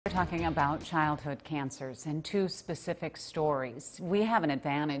talking about childhood cancers and two specific stories. We have an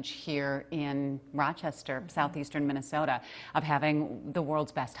advantage here in Rochester, southeastern Minnesota, of having the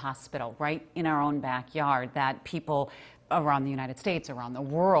world's best hospital right in our own backyard that people around the United States, around the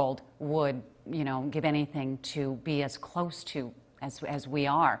world would, give anything to be as close to as we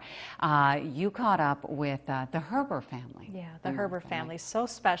are. You caught up with the Herber family. Yeah, the Herber family, so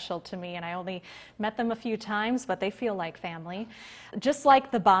special to me, and I only met them a few times, but they feel like family. Just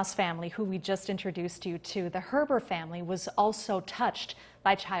like the Boss family, who we just introduced you to, the Herber family was also touched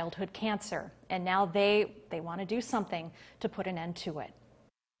by childhood cancer, and now they want to do something to put an end to it.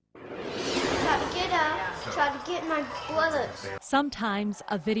 Try to get my brothers. Sometimes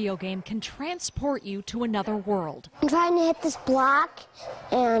a video game can transport you to another world. I'm trying to hit this block,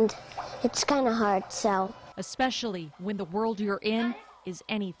 and it's kind of hard, so. Especially when the world you're in is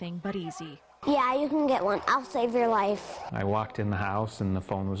anything but easy. Yeah, you can get one. I'll save your life. I walked in the house and the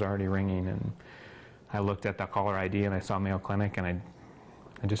phone was already ringing, and I looked at the caller ID and I saw Mayo Clinic, and I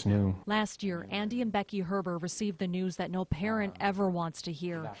just knew. Last year, Andy and Becky Herber received the news that no parent ever wants to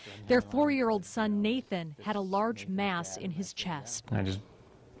hear. Their 4-year-old son, Nathan, had a large mass in his chest. I just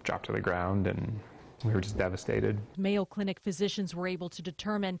dropped to the ground, and we were just devastated. Mayo Clinic physicians were able to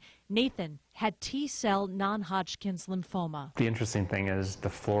determine Nathan had T-cell non-Hodgkin's lymphoma. The interesting thing is the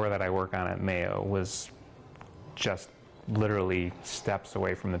floor that I work on at Mayo was just literally steps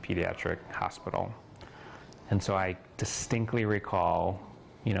away from the pediatric hospital. And so I distinctly recall,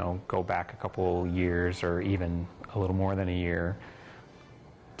 go back a couple years or even a little more than a year,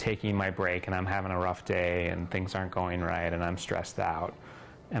 taking my break, and I'm having a rough day and things aren't going right and I'm stressed out.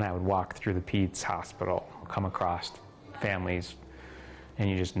 And I would walk through the Pete's hospital, come across families, and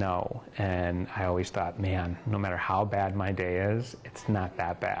you just know. And I always thought, man, no matter how bad my day is, it's not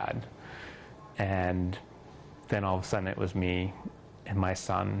that bad. And then all of a sudden it was me and my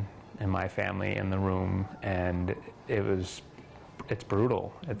son and my family in the room, and it's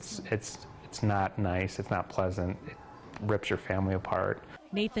brutal. It's not nice, it's not pleasant. It rips your family apart.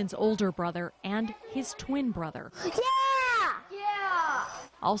 Nathan's older brother and his twin brother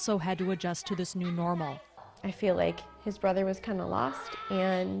also had to adjust to this new normal. I feel like his brother was kind of lost,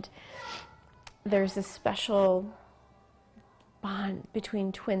 and there's this special bond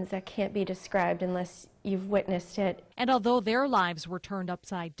between twins that can't be described unless you've witnessed it. And although their lives were turned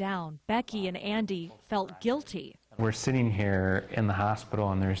upside down, Becky and Andy felt guilty. We're sitting here in the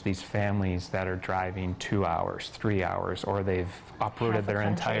hospital, and there's these families that are driving 2 hours, 3 hours, or they've uprooted their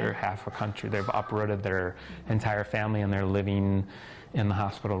entire half a country. They've uprooted their entire family, and they're living in the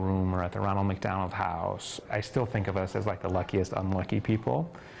hospital room or at the Ronald McDonald House. I still think of us as like the luckiest unlucky people,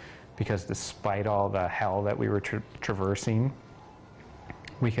 because despite all the hell that we were traversing,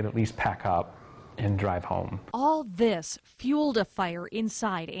 we could at least pack up and drive home. All this fueled a fire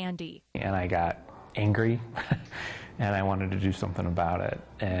inside Andy. And I got angry and I wanted to do something about it.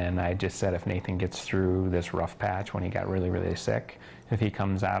 And I just said, if Nathan gets through this rough patch when he got really, really sick, if he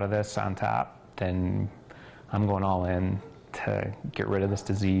comes out of this on top, then I'm going all in to get rid of this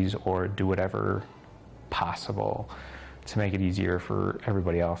disease or do whatever possible to make it easier for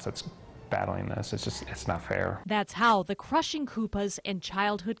everybody else that's battling this. It's not fair. That's how the Crushing Koopas and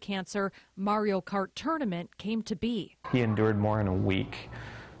Childhood Cancer Mario Kart tournament came to be. He endured more in a week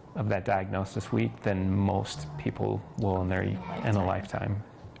of that diagnosis week than most people will in a lifetime.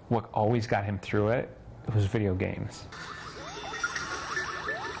 What always got him through it was video games.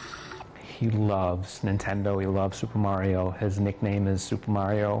 He loves Nintendo, he loves Super Mario. His nickname is Super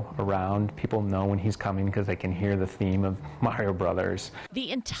Mario around. People know when he's coming because they can hear the theme of Mario Brothers. The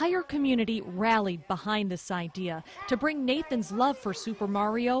entire community rallied behind this idea to bring Nathan's love for Super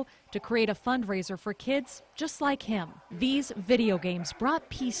Mario to create a fundraiser for kids just like him. These video games brought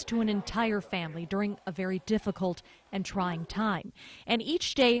peace to an entire family during a very difficult and trying time. And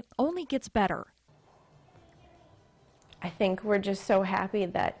each day only gets better. I think we're just so happy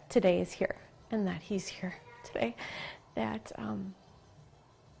that today is here and that he's here today, that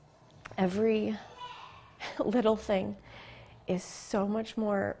every little thing is so much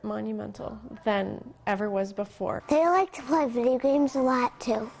more monumental than ever was before. They like to play video games a lot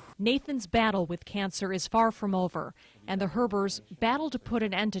too. Nathan's battle with cancer is far from over, and the Herbers' battle to put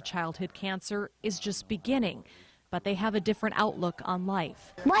an end to childhood cancer is just beginning. But they have a different outlook on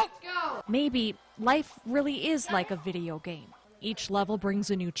life. What? Maybe life really is like a video game. Each level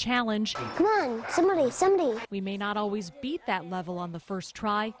brings a new challenge. Come on, somebody. We may not always beat that level on the first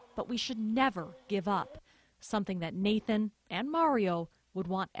try, but we should never give up. Something that Nathan and Mario would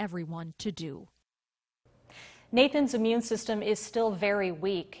want everyone to do. Nathan's immune system is still very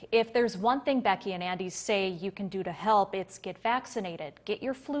weak. If there's one thing Becky and Andy say you can do to help, it's get vaccinated, get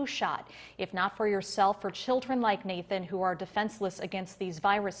your flu shot. If not for yourself, for children like Nathan who are defenseless against these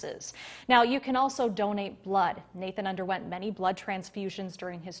viruses. Now, you can also donate blood. Nathan underwent many blood transfusions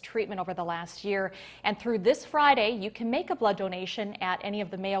during his treatment over the last year. And through this Friday, you can make a blood donation at any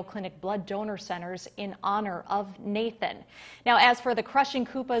of the Mayo Clinic blood donor centers in honor of Nathan. Now, as for the Crushing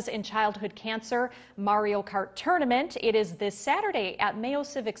Koopas in Childhood Cancer Mario Kart tournament, it is this Saturday at Mayo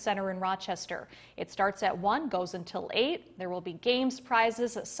Civic Center in Rochester. It starts at 1, goes until 8. There will be games,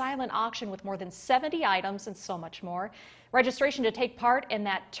 prizes, a silent auction with more than 70 items, and so much more. Registration to take part in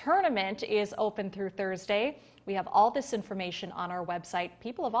that tournament is open through Thursday. We have all this information on our website.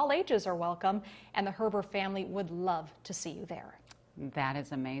 People of all ages are welcome, and the Herber family would love to see you there. That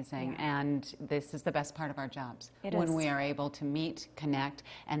is amazing, and this is the best part of our jobs. It when is. we are able to meet, connect,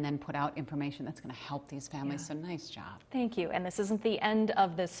 and then put out information that's going to help these families. So nice job. Thank you. And this isn't the end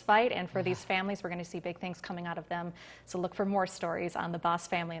of this fight, and for these families, we're going to see big things coming out of them. So look for more stories on the Boss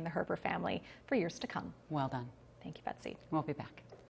family and the Herber family for years to come. Well done. Thank you, Betsy. We'll be back.